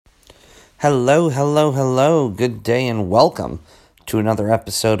Hello, hello, hello. Good day and welcome to another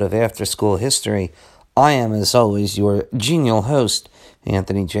episode of After School History. I am, as always, your genial host,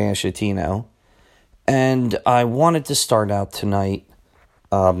 Anthony J. Ashatino. And I wanted to start out tonight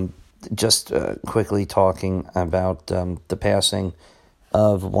just quickly talking about the passing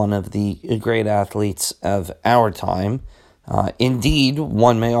of one of the great athletes of our time. Indeed,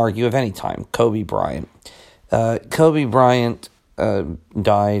 one may argue of any time, Kobe Bryant. Kobe Bryant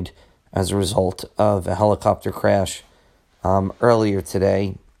died as a result of a helicopter crash earlier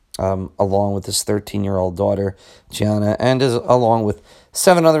today, along with his 13-year-old daughter, Gianna, and along with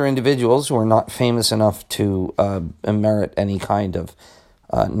 7 other individuals who are not famous enough to merit any kind of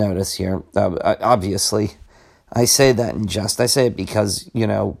notice here. Obviously, I say that in jest. I say it because,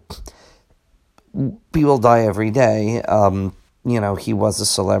 people die every day. He was a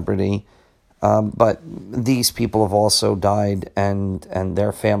celebrity. But these people have also died, and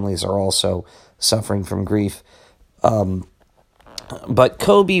their families are also suffering from grief. But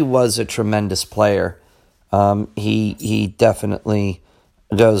Kobe was a tremendous player. He definitely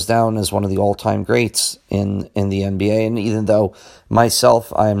goes down as one of the all-time greats in the NBA. And even though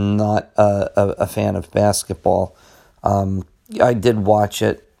myself, I'm not a fan of basketball, I did watch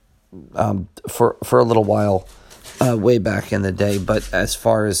it for a little while way back in the day. But as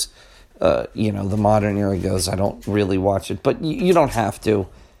far as the modern era goes, I don't really watch it, but you don't have to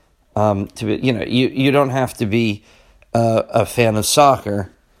be, you don't have to be a fan of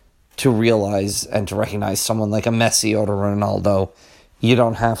soccer to realize and to recognize someone like a Messi or a Ronaldo. You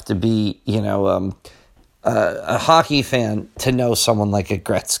don't have to be, a hockey fan to know someone like a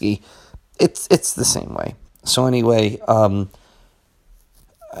Gretzky. It's the same way. So anyway, I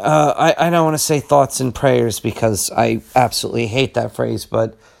don't want to say thoughts and prayers because I absolutely hate that phrase,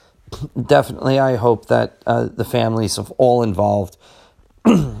 but definitely, I hope that the families of all involved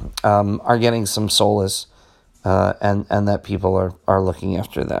are getting some solace and that people are looking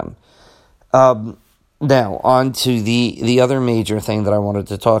after them. Now, on to the other major thing that I wanted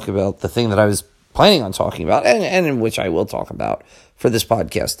to talk about, the thing that I was planning on talking about, and in which I will talk about for this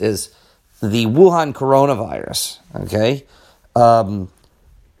podcast, is the Wuhan coronavirus, okay?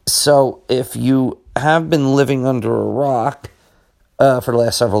 So, if you have been living under a rock for the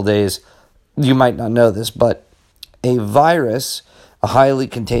last several days, you might not know this, but a highly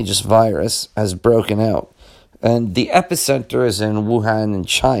contagious virus, has broken out. And the epicenter is in Wuhan in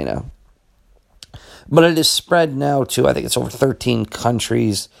China. But it is spread now to, I think it's over 13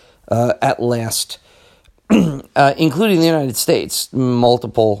 countries at last, including the United States,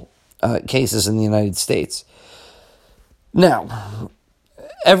 multiple cases in the United States. Now,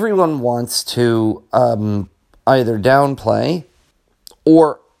 everyone wants to either downplay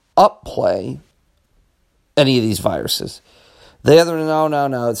or upplay any of these viruses. They either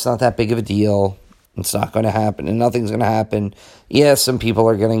no, it's not that big of a deal. It's not going to happen, and nothing's going to happen. Yeah, some people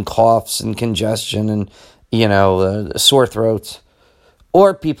are getting coughs and congestion and, sore throats.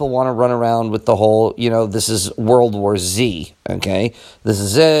 Or people want to run around with the whole, this is World War Z, okay? This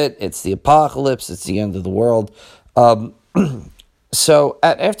is it. It's the apocalypse. It's the end of the world. So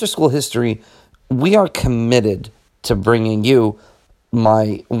at After School History, we are committed to bringing you,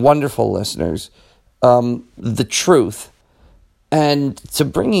 my wonderful listeners, the truth, and to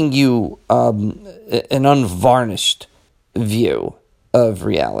bringing you an unvarnished view of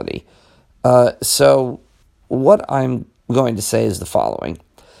reality. So what I'm going to say is the following.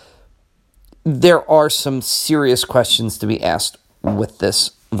 There are some serious questions to be asked with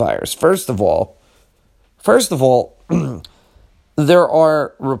this virus. First of all, there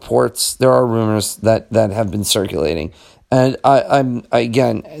are reports, there are rumors that have been circulating. And I'm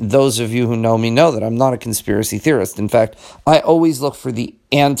again, those of you who know me know that I'm not a conspiracy theorist. In fact, I always look for the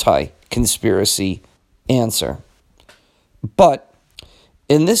anti-conspiracy answer. But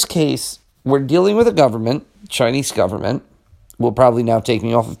in this case, we're dealing with a government, Chinese government, will probably now take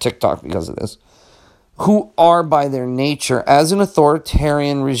me off of TikTok because of this, who are by their nature, as an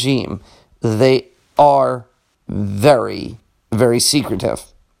authoritarian regime, they are very, very secretive.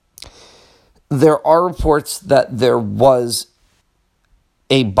 There are reports that there was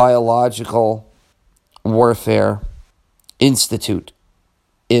a biological warfare institute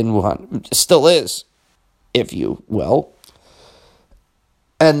in Wuhan. Still is, if you will.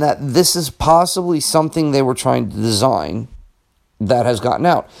 And that this is possibly something they were trying to design that has gotten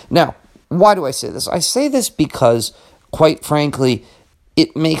out. Now, why do I say this? I say this because, quite frankly,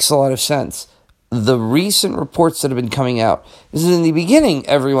 it makes a lot of sense. The recent reports that have been coming out is in the beginning,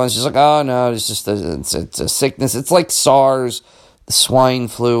 everyone's just like, oh no, it's just it's a sickness. It's like SARS, swine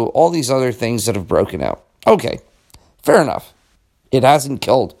flu, all these other things that have broken out. Okay, fair enough. It hasn't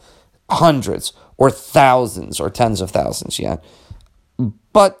killed hundreds or thousands or tens of thousands yet.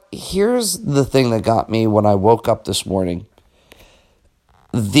 But here's the thing that got me when I woke up this morning.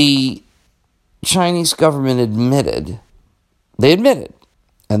 The Chinese government admitted,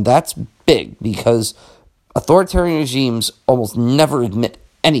 and that's big because authoritarian regimes almost never admit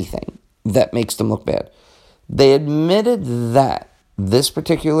anything that makes them look bad. They admitted that this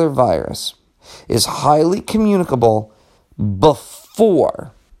particular virus is highly communicable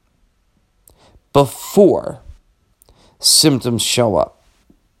before symptoms show up.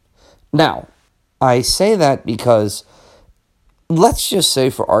 Now, I say that because let's just say,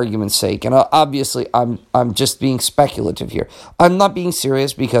 for argument's sake, and obviously I'm just being speculative here. I'm not being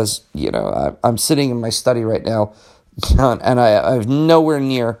serious because, I'm sitting in my study right now, and I have nowhere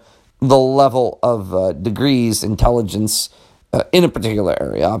near the level of degrees, intelligence in a particular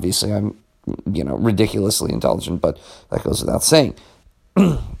area. Obviously, I'm, ridiculously intelligent, but that goes without saying,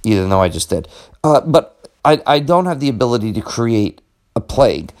 even though I just did. But I don't have the ability to create a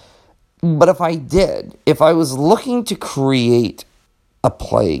plague. But if I did, if I was looking to create a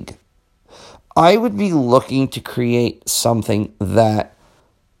plague, I would be looking to create something that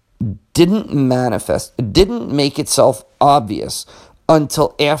didn't make itself obvious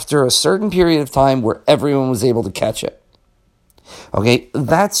until after a certain period of time where everyone was able to catch it. Okay,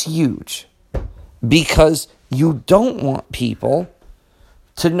 that's huge because you don't want people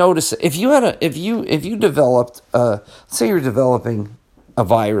to notice it. If you developed, say you're developing a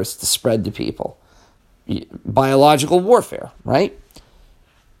virus to spread to people, biological warfare, right?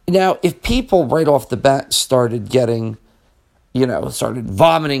 Now, if people right off the bat started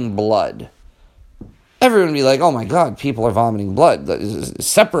vomiting blood, everyone would be like, oh my God, people are vomiting blood.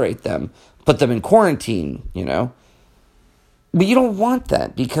 Separate them, put them in quarantine, But you don't want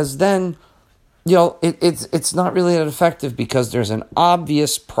that because then, it's not really that effective because there's an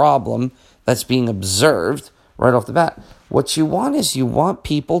obvious problem that's being observed right off the bat. What you want is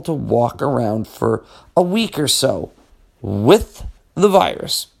people to walk around for a week or so with the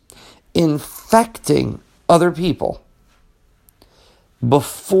virus, infecting other people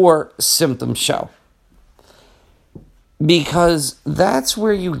before symptoms show. Because that's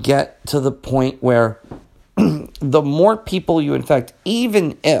where you get to the point where the more people you infect,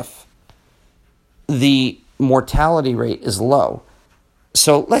 even if the mortality rate is low.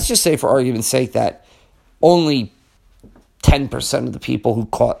 So let's just say, for argument's sake, that only 10% of the people who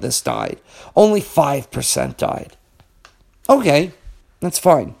caught this died. Only 5% died. Okay, that's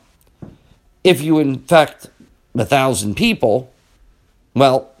fine. If you infect 1,000 people,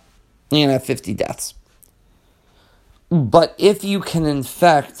 well, you're going to have 50 deaths. But if you can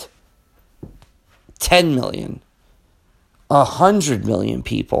infect 10 million, 100 million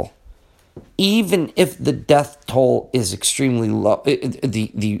people, even if the death toll is extremely low,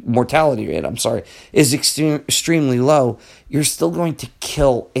 the mortality rate, is extremely low, you're still going to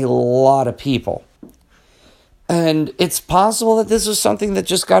kill a lot of people. And it's possible that this is something that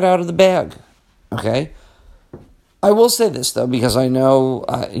just got out of the bag, okay? I will say this, though, because I know,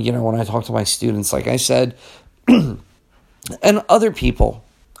 when I talk to my students, like I said, and other people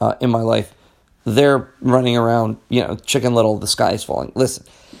in my life, they're running around, Chicken Little, the sky is falling. Listen,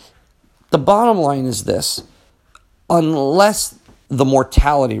 the bottom line is this. Unless the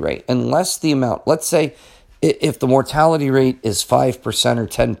mortality rate, unless the amount, let's say if the mortality rate is 5% or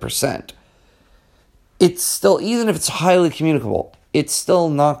 10%, it's still, even if it's highly communicable, it's still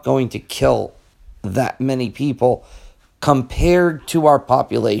not going to kill that many people compared to our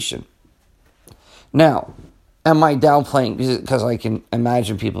population. Now, am I downplaying? Because I can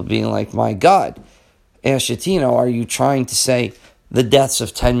imagine people being like, my God, Ashatino, are you trying to say the deaths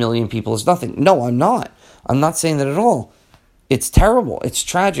of 10 million people is nothing? No, I'm not. I'm not saying that at all. It's terrible. It's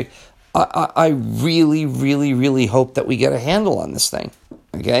tragic. I really, really, really hope that we get a handle on this thing.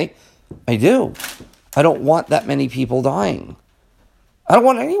 Okay? I do. I don't want that many people dying. I don't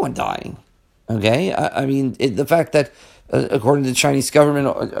want anyone dying. Okay? I mean, the fact that, according to the Chinese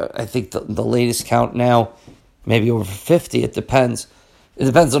government, I think the latest count now, maybe over 50, it depends. It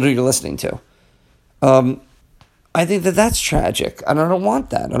depends on who you're listening to. I think that's tragic, and I don't want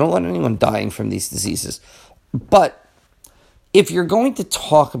that. I don't want anyone dying from these diseases. But if you're going to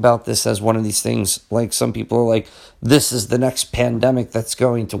talk about this as one of these things, like some people are like, this is the next pandemic that's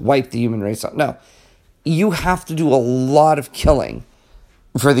going to wipe the human race out. No, you have to do a lot of killing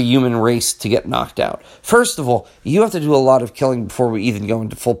for the human race to get knocked out. First of all, you have to do a lot of killing before we even go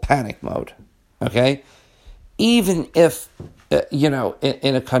into full panic mode, okay? Even if,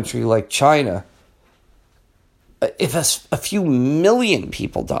 in a country like China, if a few million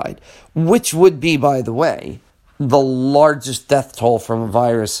people died, which would be, by the way, the largest death toll from a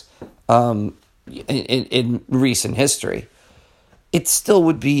virus in recent history, it still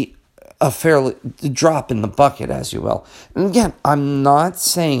would be a fairly drop in the bucket, as you will. And again, I'm not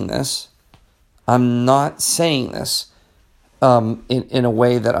saying this in a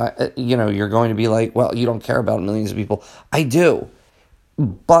way that you're going to be like, well, you don't care about millions of people. I do.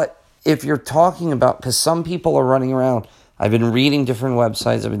 But if you're talking about, because some people are running around, I've been reading different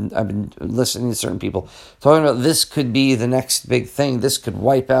websites, I've been listening to certain people talking about this could be the next big thing. This could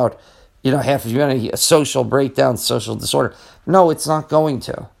wipe out, half of humanity, a social breakdown, social disorder. No, it's not going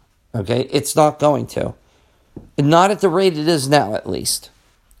to. Okay, it's not going to. Not at the rate it is now, at least.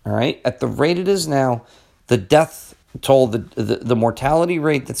 All right, at the rate it is now, the death toll, the mortality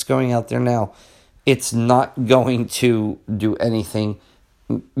rate that's going out there now, it's not going to do anything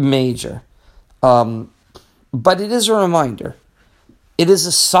major. But it is a reminder. It is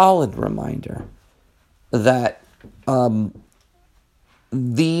a solid reminder that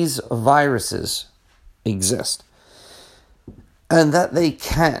these viruses exist. And that they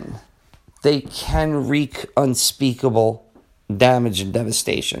can wreak unspeakable damage and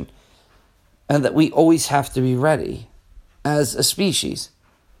devastation. And that we always have to be ready as a species.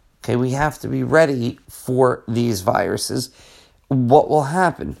 Okay, we have to be ready for these viruses. What will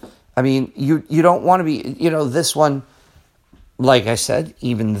happen? I mean, you don't want to be, this one, like I said,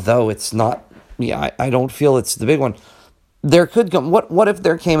 even though it's not, I don't feel it's the big one. There could come, what if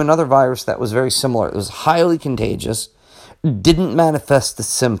there came another virus that was very similar? It was highly contagious, didn't manifest the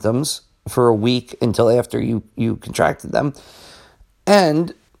symptoms for a week until after you contracted them,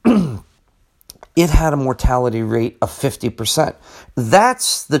 and it had a mortality rate of 50%.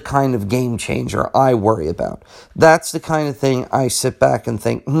 That's the kind of game changer I worry about. That's the kind of thing I sit back and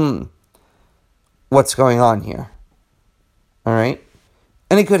think, what's going on here? All right?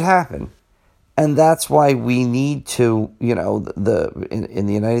 And it could happen. And that's why we need to, in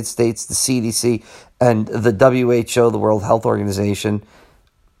the United States, the CDC and the WHO, the World Health Organization,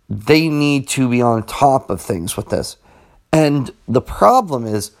 they need to be on top of things with this. And the problem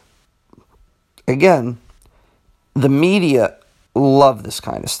is, again, the media love this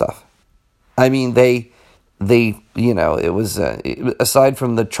kind of stuff. I mean, they it was, aside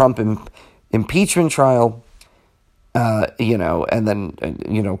from the Trump impeachment trial, and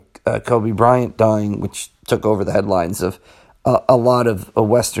then, Kobe Bryant dying, which took over the headlines of a lot of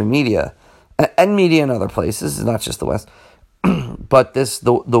Western media and media in other places, not just the West. But the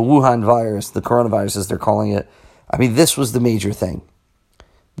Wuhan virus, the coronavirus as they're calling it, I mean, this was the major thing.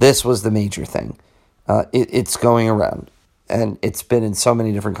 It's going around, and it's been in so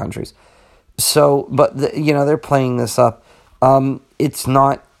many different countries. So, but they're playing this up. It's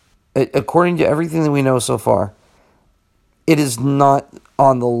not, according to everything that we know so far, it is not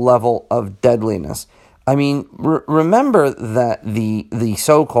on the level of deadliness. I mean, remember that the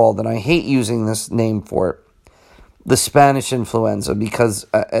so-called, and I hate using this name for it, the Spanish influenza, because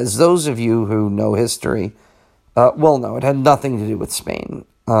as those of you who know history will know, it had nothing to do with Spain.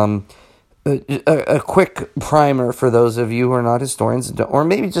 A quick primer for those of you who are not historians, or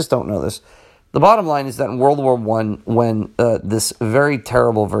maybe just don't know this. The bottom line is that in World War I, when this very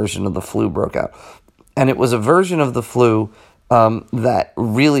terrible version of the flu broke out, and it was a version of the flu that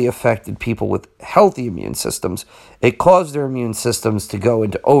really affected people with healthy immune systems. It caused their immune systems to go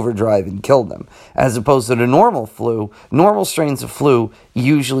into overdrive and kill them. As opposed to the normal flu, normal strains of flu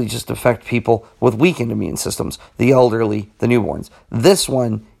usually just affect people with weakened immune systems, the elderly, the newborns. This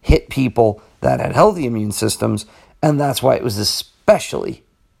one hit people that had healthy immune systems, and that's why it was especially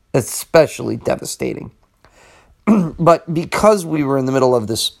devastating. But because we were in the middle of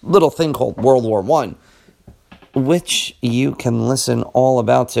this little thing called World War I, which you can listen all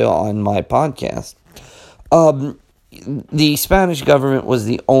about to on my podcast, the Spanish government was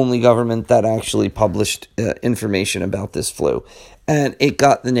the only government that actually published information about this flu, and it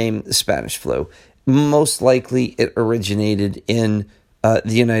got the name the Spanish flu. Most likely it originated in the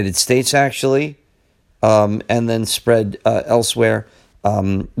United States, actually, and then spread elsewhere.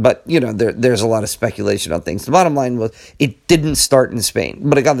 But, there's a lot of speculation on things. The bottom line was it didn't start in Spain,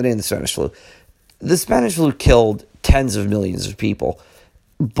 but it got the name the Spanish flu. The Spanish flu killed tens of millions of people,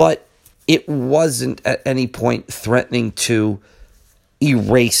 but it wasn't at any point threatening to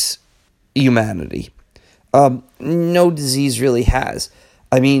erase humanity. No disease really has.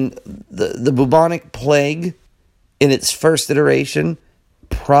 I mean, the bubonic plague in its first iteration,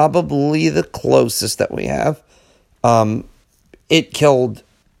 probably the closest that we have. It killed,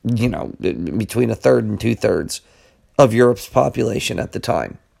 between a third and 2/3 of Europe's population at the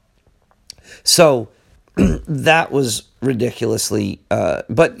time. So that was ridiculously,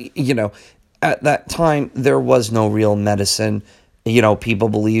 but at that time there was no real medicine. People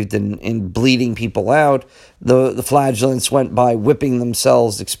believed in bleeding people out. The flagellants went by whipping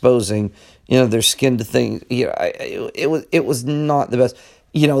themselves, exposing, their skin to things. It was not the best.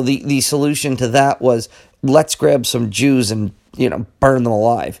 The solution to that was, let's grab some Jews and, burn them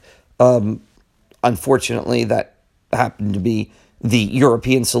alive. Unfortunately, that happened to be the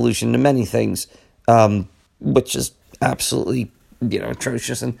European solution to many things, which is absolutely,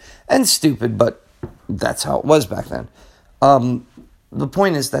 atrocious and stupid, but that's how it was back then. The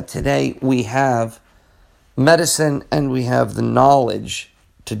point is that today we have medicine and we have the knowledge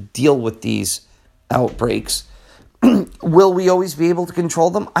to deal with these outbreaks. Will we always be able to control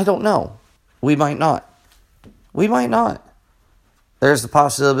them? I don't know. We might not. There's the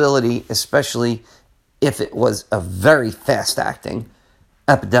possibility, especially if it was a very fast-acting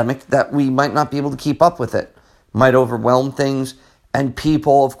epidemic, that we might not be able to keep up with it. Might overwhelm things, and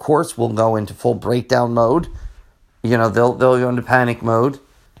people, of course, will go into full breakdown mode. They'll go into panic mode,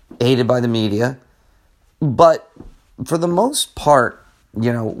 aided by the media. But for the most part,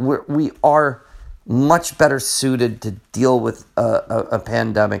 we are much better suited to deal with a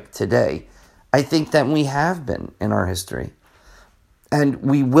pandemic today, I think, than we have been in our history. And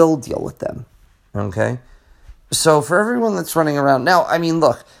we will deal with them, okay? So for everyone that's running around now,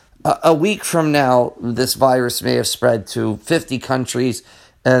 look, a week from now, this virus may have spread to 50 countries,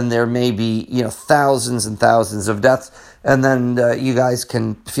 and there may be, thousands and thousands of deaths, and then you guys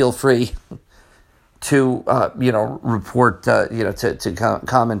can feel free to, report, to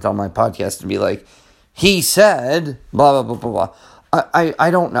comment on my podcast and be like, he said, blah, blah, blah, blah, blah. I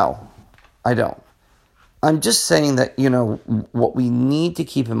don't know. I don't. I'm just saying that, what we need to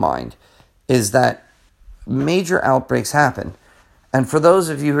keep in mind is that major outbreaks happen. And for those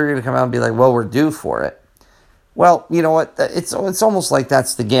of you who are going to come out and be like, well, we're due for it. Well, you know what? It's almost like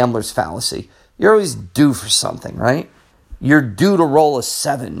that's the gambler's fallacy. You're always due for something, right? You're due to roll a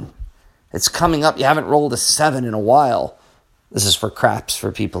 7. It's coming up. You haven't rolled a 7 in a while. This is for craps,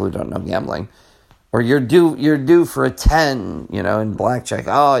 for people who don't know gambling. Or you're due for a 10, in blackjack.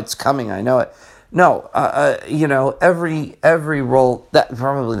 Oh, it's coming. I know it. No, every roll, that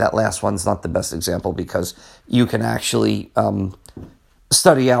probably that last one's not the best example because you can actually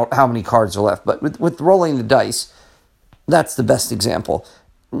study out how many cards are left. But with rolling the dice, that's the best example.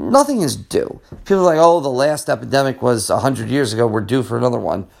 Nothing is due. People are like, oh, the last epidemic was 100 years ago. We're due for another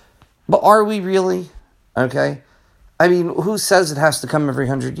one. But are we really? Okay. Who says it has to come every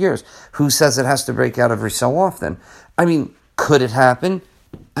 100 years? Who says it has to break out every so often? Could it happen?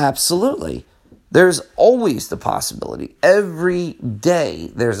 Absolutely. There's always the possibility. Every day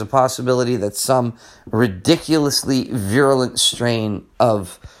there's a possibility that some ridiculously virulent strain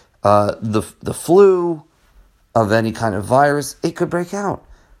of the flu, of any kind of virus, it could break out.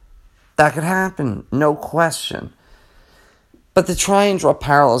 That could happen, no question. But to try and draw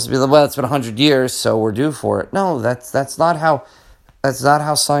parallels, to be like, well, it's been 100 years, so we're due for it. No, that's not how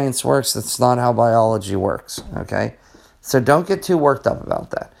science works. That's not how biology works. Okay, so don't get too worked up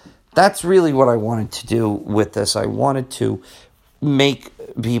about that. That's really what I wanted to do with this. I wanted to make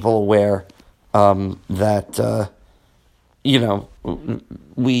people aware that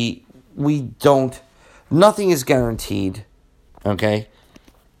we don't. Nothing is guaranteed. Okay,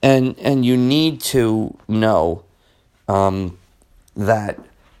 and you need to know that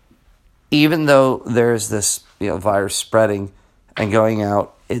even though there's this virus spreading and going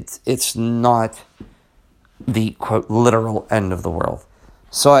out, it's not the quote literal end of the world.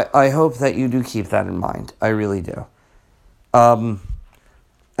 So I hope that you do keep that in mind. I really do. And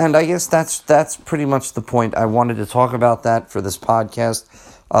I guess that's pretty much the point. I wanted to talk about that for this podcast.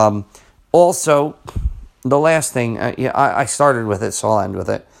 Also, the last thing, I started with it, so I'll end with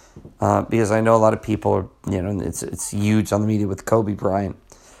it. Because I know a lot of people are, it's huge on the media with Kobe Bryant.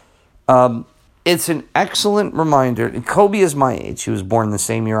 It's an excellent reminder. Kobe is my age. He was born the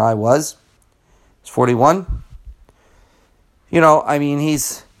same year I was. He's 41.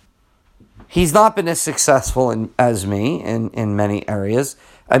 He's not been as successful as me in many areas.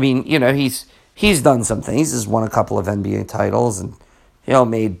 He's done some things. He's won a couple of NBA titles and,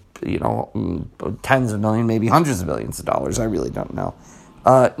 made, tens of millions, maybe hundreds of millions of dollars. I really don't know.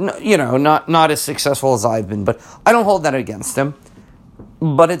 Not as successful as I've been, but I don't hold that against him.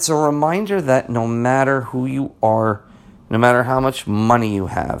 But it's a reminder that no matter who you are, no matter how much money you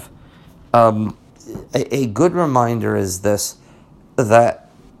have, a good reminder is this, that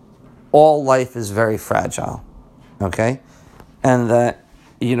all life is very fragile, okay? And that,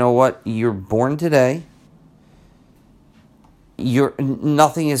 you're born today,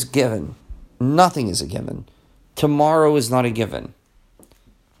 nothing is given. Nothing is a given. Tomorrow is not a given.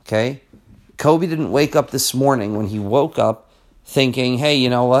 Okay? Kobe didn't wake up this morning. When he woke up, thinking, hey, you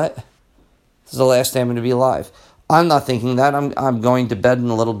know what? This is the last day I'm going to be alive. I'm not thinking that. I'm going to bed in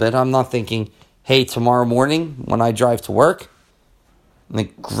a little bit. I'm not thinking, hey, tomorrow morning when I drive to work, in the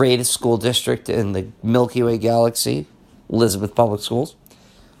greatest school district in the Milky Way galaxy, Elizabeth Public Schools,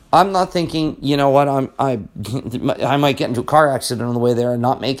 I'm not thinking, you know what, I might get into a car accident on the way there and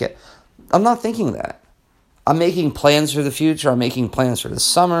not make it. I'm not thinking that. I'm making plans for the future. I'm making plans for the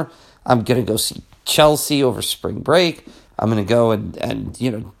summer. I'm going to go see Chelsea over spring break. I'm going to go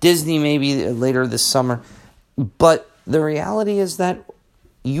and Disney maybe later this summer. But the reality is that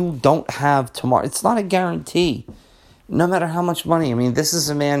you don't have tomorrow. It's not a guarantee. No matter how much money. I mean, this is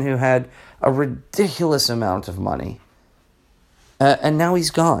a man who had a ridiculous amount of money. And now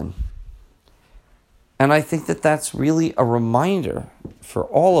he's gone. And I think that that's really a reminder for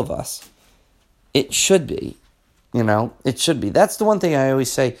all of us. It should be. It should be. That's the one thing I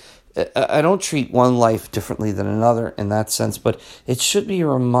always say. I don't treat one life differently than another in that sense, but it should be a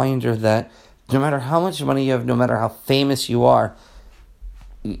reminder that no matter how much money you have, no matter how famous you are,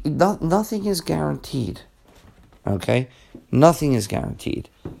 nothing is guaranteed. Okay? Nothing is guaranteed.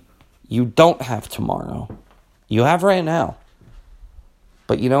 You don't have tomorrow. You have right now.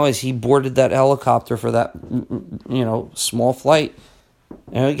 But, as he boarded that helicopter for that, small flight,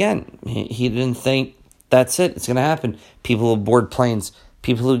 again, he didn't think, that's it, it's going to happen. People who board planes,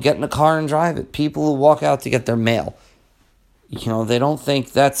 people who get in a car and drive it, people who walk out to get their mail. They don't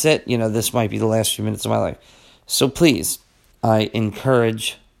think, that's it, this might be the last few minutes of my life. So please, I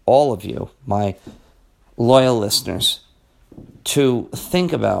encourage all of you, my loyal listeners, to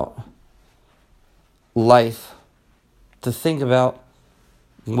think about life, to think about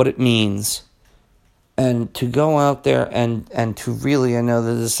what it means, and to go out there and to really, I know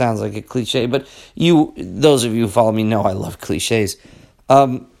that this sounds like a cliche, but those of you who follow me know I love cliches.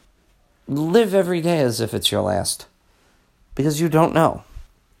 Live every day as if it's your last, because you don't know.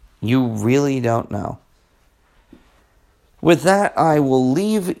 You really don't know. With that, I will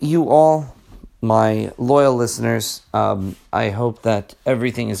leave you all, my loyal listeners. I hope that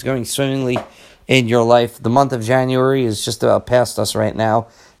everything is going swimmingly in your life. The month of January is just about past us right now.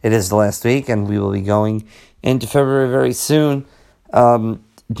 It is the last week, and we will be going into February very soon.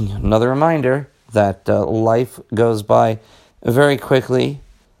 Another reminder that life goes by very quickly,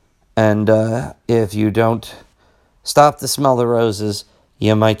 and if you don't stop to smell the roses,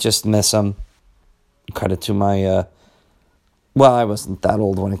 you might just miss them. Credit to my, I wasn't that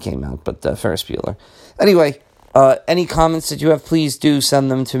old when it came out, but Ferris Bueller. Anyway, any comments that you have, please do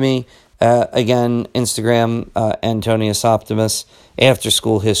send them to me. Again, Instagram, Antonius Optimus, After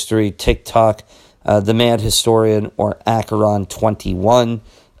School History, TikTok, The Mad Historian, or Acheron21.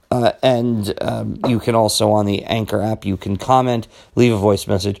 And you can also, on the Anchor app, you can comment, leave a voice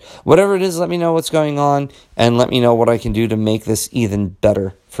message. Whatever it is, let me know what's going on, and let me know what I can do to make this even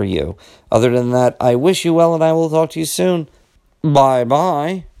better for you. Other than that, I wish you well, and I will talk to you soon.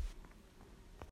 Bye-bye.